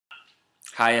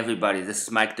Hi everybody, this is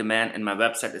Mike Deman and my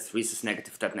website is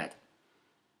rhesusnegative.net.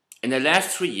 In the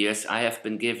last 3 years I have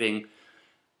been giving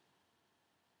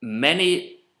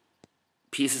many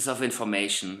pieces of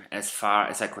information as far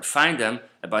as I could find them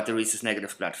about the rhesus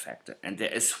negative blood factor. And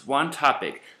there is one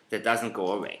topic that doesn't go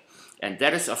away. And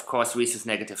that is of course rhesus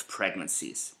negative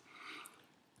pregnancies.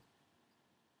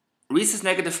 Rhesus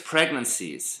negative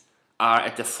pregnancies are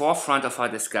at the forefront of our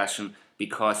discussion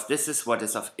because this is what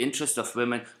is of interest of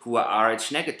women who are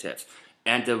Rh negative.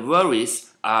 And the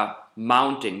worries are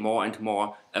mounting more and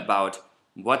more about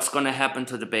what's going to happen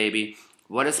to the baby,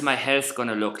 what is my health going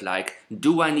to look like,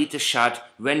 do I need the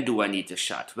shot, when do I need the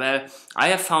shot? Well, I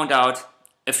have found out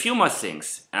a few more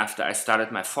things after I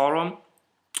started my forum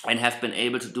and have been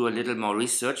able to do a little more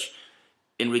research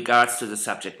in regards to the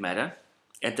subject matter.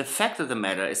 And the fact of the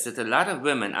matter is that a lot of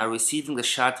women are receiving the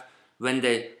shot when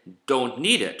they don't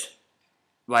need it,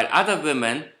 while other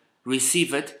women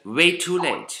receive it way too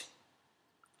late.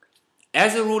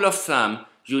 As a rule of thumb,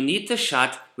 you need the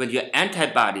shot when your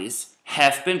antibodies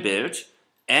have been built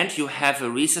and you have a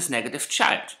rhesus negative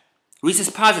child. Rhesus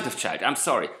positive child, I'm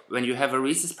sorry, when you have a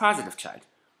rhesus positive child.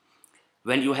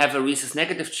 When you have a rhesus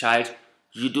negative child,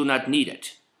 you do not need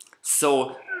it.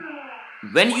 So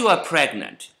when you are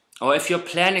pregnant, or if you're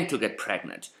planning to get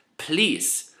pregnant,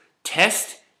 please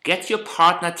get your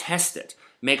partner tested.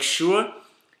 Make sure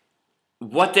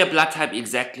what their blood type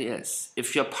exactly is.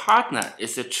 If your partner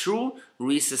is a true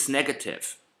rhesus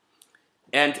negative,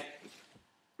 and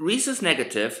rhesus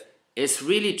negative is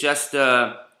really just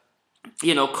a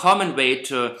common way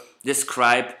to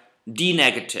describe D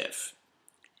negative.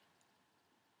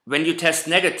 When you test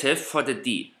negative for the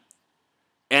D,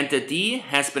 and the D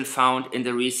has been found in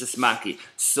the rhesus monkey.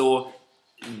 So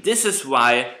this is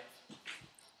why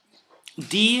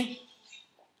D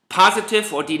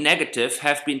positive or D negative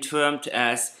have been termed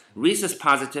as rhesus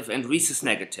positive and rhesus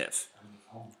negative.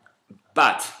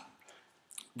 But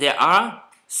there are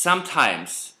some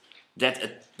times that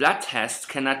a blood test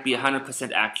cannot be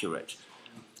 100% accurate.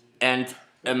 And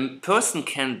a person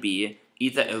can be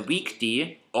either a weak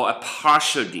D or a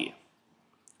partial D.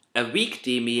 A weak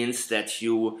D means that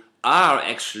you are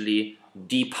actually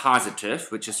D positive,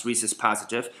 which is rhesus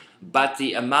positive, but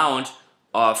the amount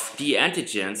of D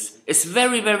antigens is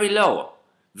very, very low.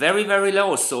 Very, very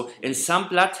low. So in some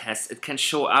blood tests, it can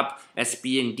show up as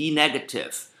being D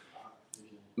negative,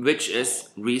 which is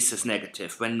rhesus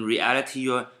negative, when in reality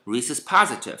you're rhesus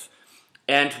positive.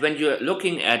 And when you're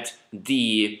looking at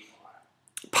the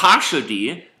partial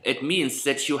D, it means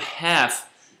that you have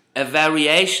a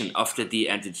variation of the D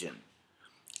antigen.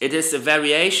 It is a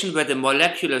variation where the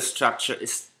molecular structure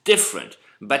is different,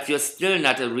 but you're still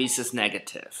not a rhesus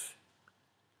negative.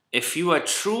 If you are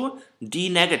true D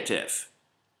negative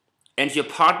and your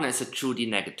partner is a true D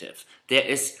negative, there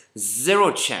is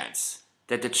zero chance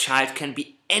that the child can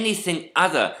be anything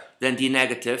other than D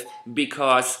negative,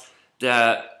 because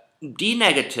the D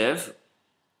negative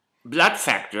blood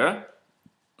factor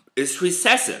is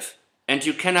recessive and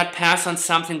you cannot pass on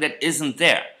something that isn't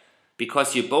there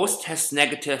because you both test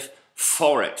negative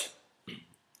for it.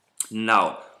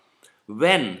 Now,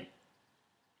 when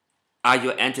are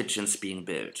your antigens being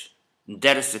built?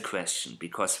 That is the question,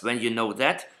 because when you know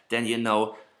that, then you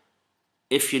know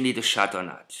if you need a shot or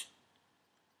not.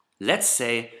 Let's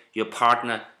say your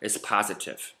partner is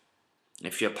positive.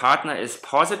 If your partner is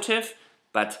positive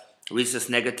but rhesus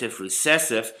negative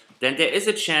recessive, then there is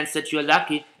a chance that you're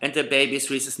lucky and the baby is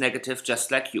rhesus negative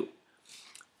just like you.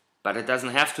 But it doesn't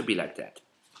have to be like that,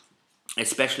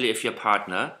 especially if your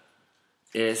partner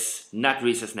is not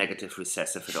rhesus negative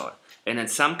recessive at all. And in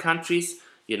some countries,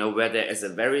 where there is a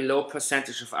very low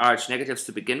percentage of Rh negatives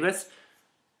to begin with,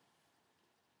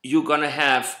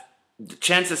 the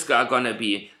chances are going to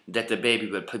be that the baby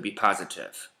will be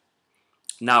positive.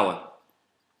 Now,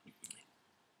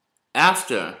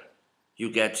 after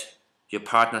you get your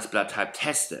partner's blood type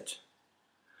tested,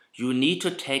 you need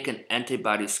to take an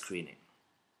antibody screening.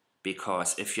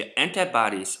 Because if your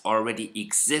antibodies already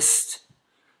exist,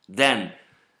 then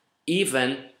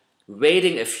even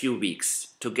waiting a few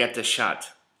weeks to get the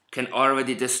shot can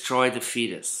already destroy the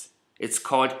fetus. It's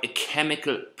called a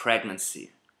chemical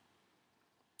pregnancy.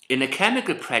 In a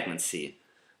chemical pregnancy,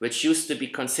 which used to be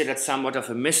considered somewhat of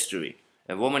a mystery,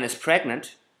 a woman is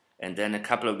pregnant and then a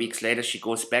couple of weeks later she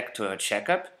goes back to her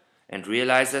checkup and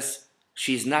realizes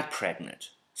she's not pregnant.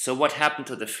 So what happened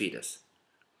to the fetus?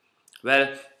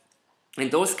 Well, in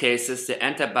those cases, the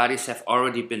antibodies have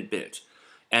already been built.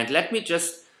 And let me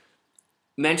just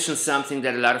mention something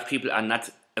that a lot of people are not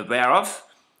aware of,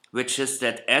 which is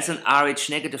that as an Rh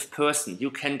negative person,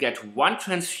 you can get one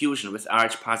transfusion with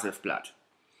Rh positive blood.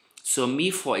 So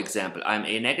me, for example, I'm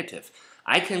A negative.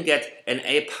 I can get an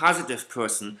A positive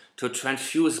person to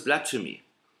transfuse blood to me.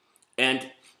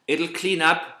 And it'll clean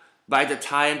up by the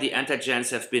time the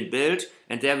antigens have been built,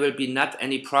 and there will be not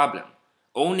any problem.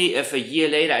 Only if a year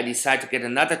later I decide to get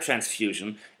another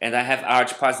transfusion and I have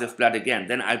Rh positive blood again,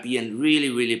 then I'll be in really,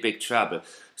 really big trouble.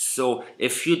 So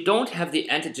if you don't have the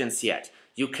antigens yet,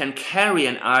 you can carry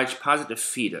an Rh positive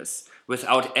fetus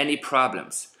without any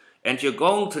problems. And you're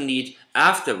going to need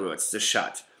afterwards the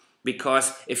shot.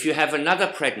 Because if you have another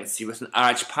pregnancy with an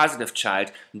Rh positive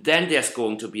child, then there's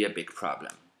going to be a big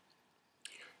problem.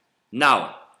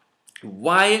 Now,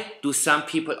 why do some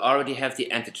people already have the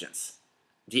antigens,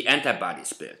 the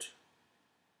antibodies built?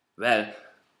 Well,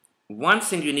 one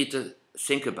thing you need to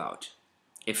think about,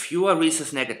 if you are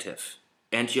rhesus negative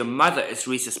and your mother is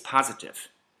rhesus positive,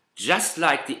 just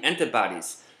like the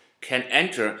antibodies can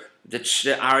enter the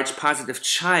Rh positive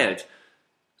child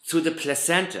through the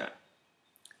placenta,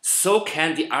 so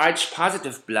can the Rh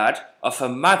positive blood of a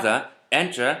mother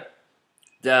enter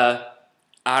the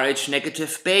Rh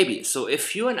negative baby. So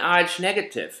if you're an Rh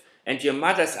negative and your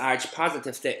mother's Rh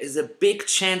positive, there is a big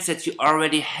chance that you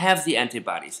already have the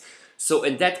antibodies. So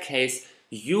in that case,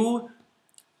 you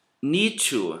need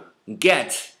to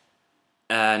get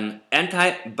an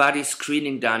antibody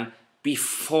screening done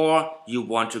before you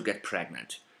want to get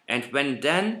pregnant. And when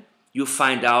then you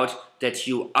find out that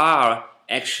you are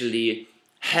actually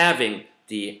having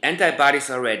the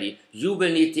antibodies already, you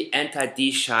will need the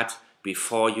anti-D shot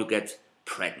before you get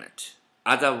pregnant.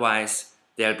 Otherwise,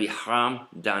 there'll be harm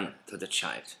done to the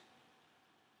child.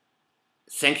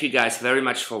 Thank you guys very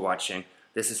much for watching.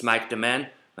 This is Mike the Man.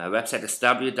 My website is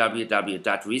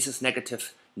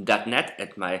www.rhesusnegative.net,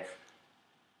 and my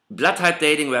blood type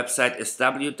dating website is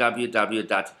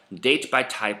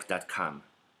www.datebytype.com.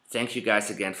 Thank you guys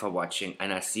again for watching,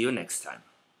 and I'll see you next time.